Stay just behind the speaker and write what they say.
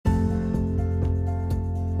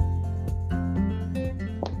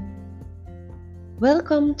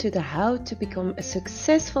Welcome to the How to Become a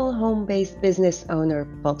Successful Home-Based Business Owner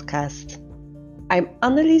podcast. I'm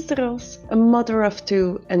Annelies de Ros, a mother of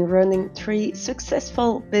two and running 3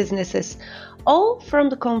 successful businesses, all from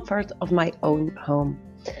the comfort of my own home.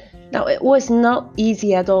 Now, it was not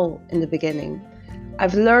easy at all in the beginning.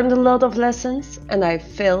 I've learned a lot of lessons and I've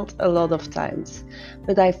failed a lot of times,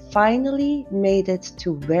 but I finally made it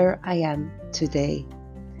to where I am today.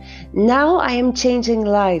 Now I am changing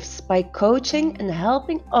lives by coaching and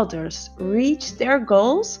helping others reach their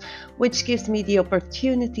goals, which gives me the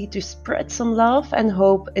opportunity to spread some love and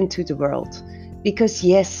hope into the world. Because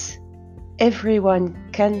yes, everyone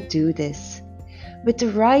can do this. With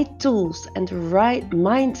the right tools and the right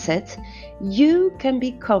mindset, you can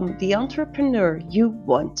become the entrepreneur you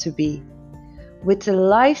want to be, with the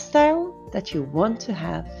lifestyle that you want to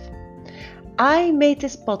have. I made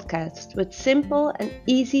this podcast with simple and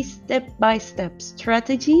easy step-by-step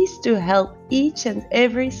strategies to help each and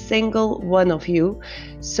every single one of you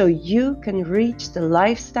so you can reach the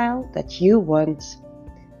lifestyle that you want.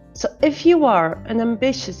 So if you are an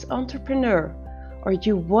ambitious entrepreneur or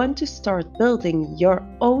you want to start building your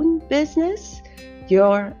own business,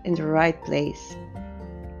 you're in the right place.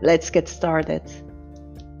 Let's get started.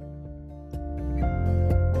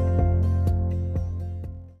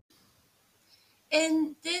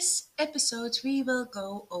 In this episode, we will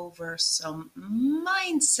go over some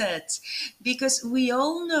mindset because we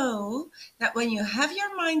all know that when you have your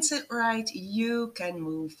mindset right, you can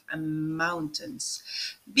move mountains.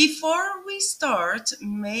 Before we start,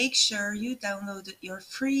 make sure you downloaded your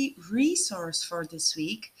free resource for this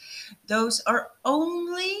week. Those are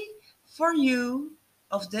only for you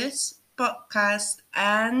of this podcast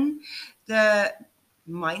and the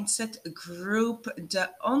mindset group, the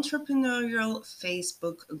entrepreneurial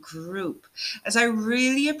Facebook group, as I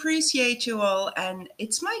really appreciate you all, and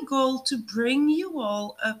it's my goal to bring you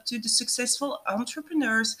all up to the successful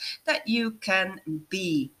entrepreneurs that you can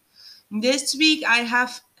be. This week I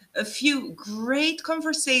have a few great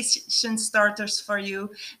conversation starters for you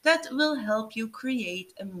that will help you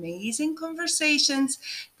create amazing conversations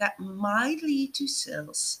that might lead to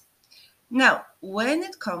sales. Now, when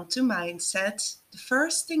it comes to mindset, the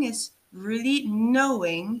first thing is really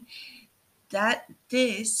knowing that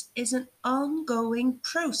this is an ongoing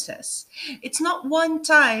process. It's not one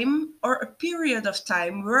time or a period of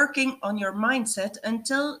time working on your mindset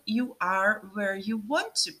until you are where you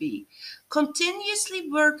want to be. Continuously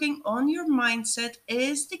working on your mindset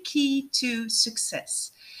is the key to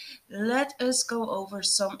success. Let us go over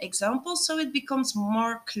some examples so it becomes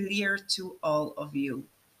more clear to all of you.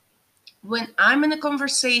 When I'm in a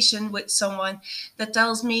conversation with someone that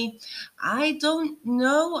tells me, I don't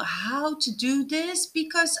know how to do this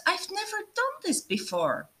because I've never done this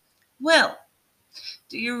before. Well,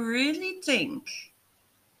 do you really think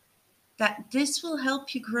that this will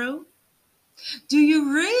help you grow? Do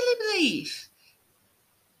you really believe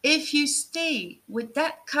if you stay with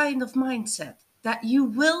that kind of mindset that you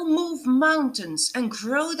will move mountains and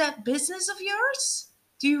grow that business of yours?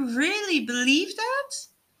 Do you really believe that?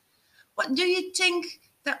 What do you think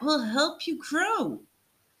that will help you grow?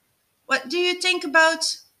 What do you think about,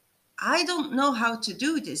 I don't know how to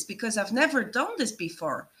do this because I've never done this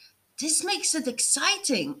before? This makes it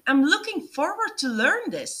exciting. I'm looking forward to learn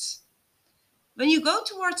this. When you go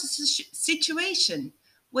towards a situation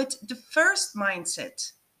with the first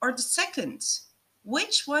mindset or the second,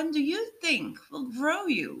 which one do you think will grow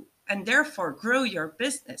you and therefore grow your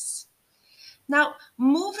business? Now,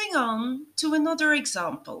 moving on to another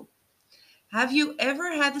example. Have you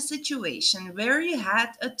ever had a situation where you had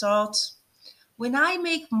a thought, when I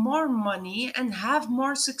make more money and have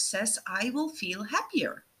more success, I will feel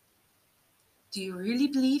happier? Do you really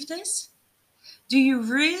believe this? Do you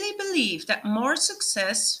really believe that more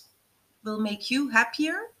success will make you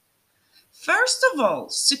happier? First of all,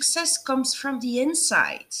 success comes from the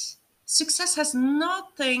inside. Success has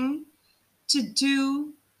nothing to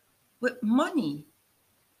do with money.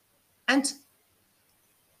 And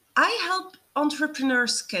I help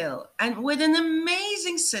entrepreneurs scale and with an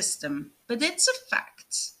amazing system, but it's a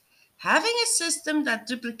fact. Having a system that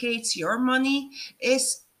duplicates your money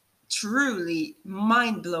is truly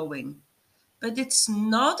mind blowing, but it's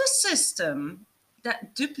not a system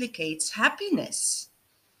that duplicates happiness.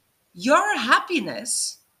 Your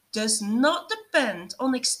happiness does not depend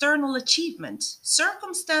on external achievement,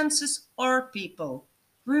 circumstances, or people.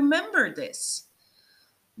 Remember this.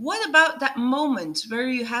 What about that moment where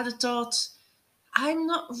you had a thought, I'm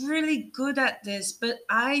not really good at this, but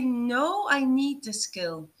I know I need the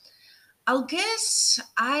skill. I'll guess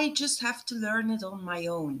I just have to learn it on my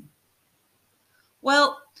own.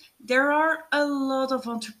 Well, there are a lot of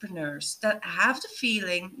entrepreneurs that have the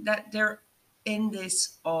feeling that they're in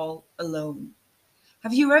this all alone.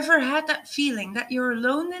 Have you ever had that feeling that you're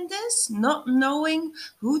alone in this, not knowing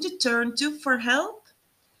who to turn to for help?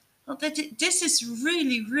 Well, this is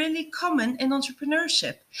really, really common in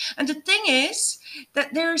entrepreneurship. And the thing is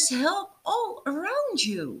that there's help all around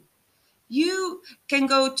you. You can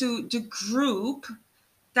go to the group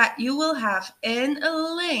that you will have in a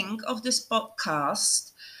link of this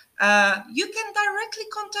podcast. You can directly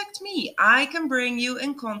contact me. I can bring you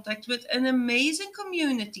in contact with an amazing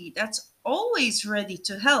community that's always ready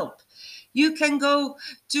to help. You can go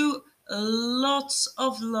to lots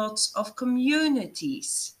of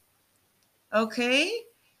communities. Okay?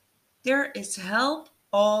 There is help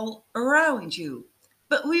all around you.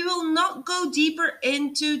 But we will not go deeper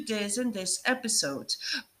into this in this episode.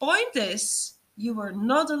 Point is, you are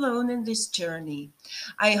not alone in this journey.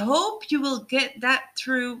 I hope you will get that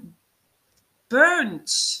through burnt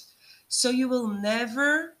so you will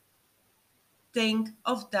never think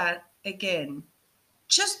of that again.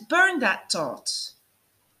 Just burn that thought.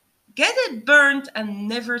 Get it burned and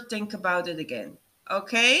never think about it again.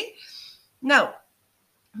 Okay? Now,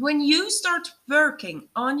 when you start working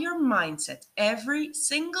on your mindset every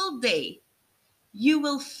single day, you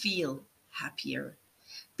will feel happier.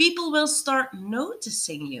 People will start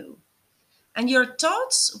noticing you, and your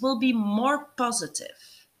thoughts will be more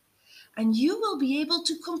positive, and you will be able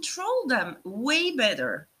to control them way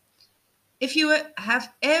better. If you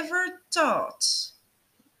have ever thoughts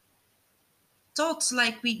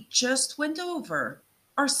like we just went over,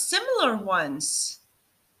 or similar ones,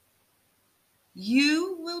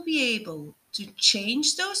 you will be able to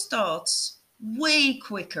change those thoughts way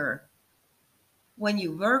quicker when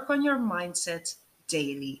you work on your mindset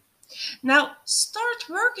daily. Now, start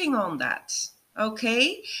working on that.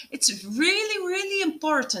 Okay? It's really, really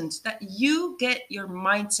important that you get your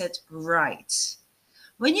mindset right.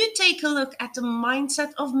 When you take a look at the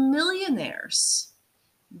mindset of millionaires,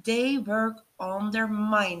 they work on their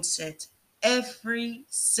mindset every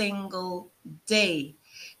single day.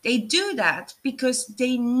 They do that because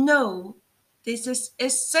they know this is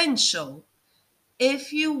essential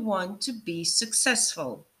if you want to be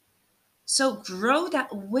successful. So grow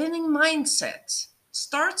that winning mindset.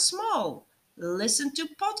 Start small. Listen to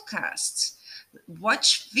podcasts.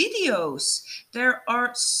 Watch videos. There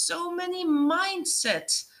are so many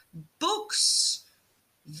mindset books,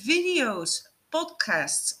 videos,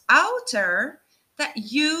 podcasts out there that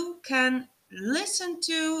you can listen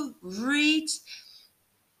to, read,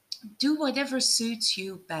 do whatever suits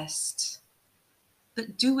you best.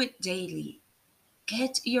 But do it daily.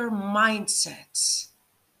 Get your mindset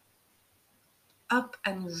up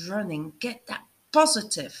and running. Get that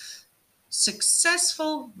positive,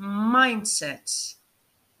 successful mindset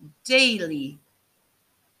daily.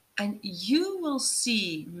 And you will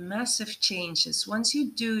see massive changes once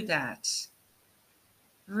you do that.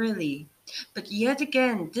 Really. But yet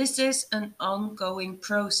again, this is an ongoing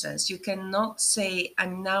process. You cannot say,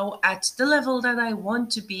 I'm now at the level that I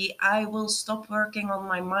want to be. I will stop working on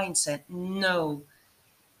my mindset. No.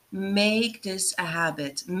 Make this a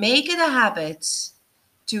habit. Make it a habit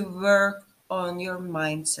to work on your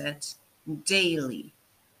mindset daily.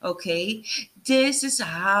 Okay? This is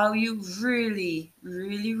how you really,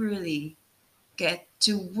 really, really get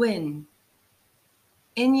to win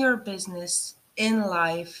in your business, in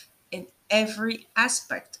life, in every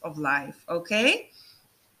aspect of life. Okay?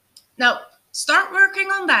 Now, start working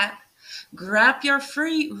on that. Grab your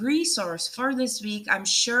free resource for this week. I'm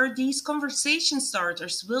sure these conversation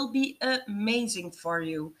starters will be amazing for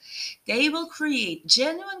you. They will create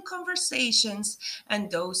genuine conversations, and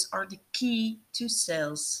those are the key to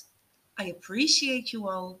sales. I appreciate you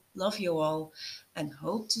all, love you all, and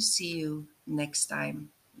hope to see you next time.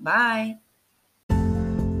 Bye.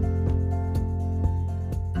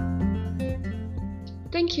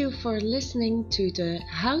 Thank you for listening to the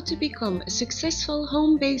How to Become a Successful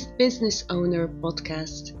Home-Based Business Owner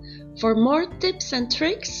podcast. For more tips and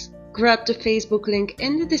tricks, grab the Facebook link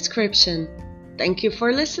in the description. Thank you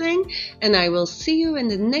for listening, and I will see you in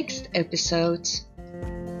the next episode.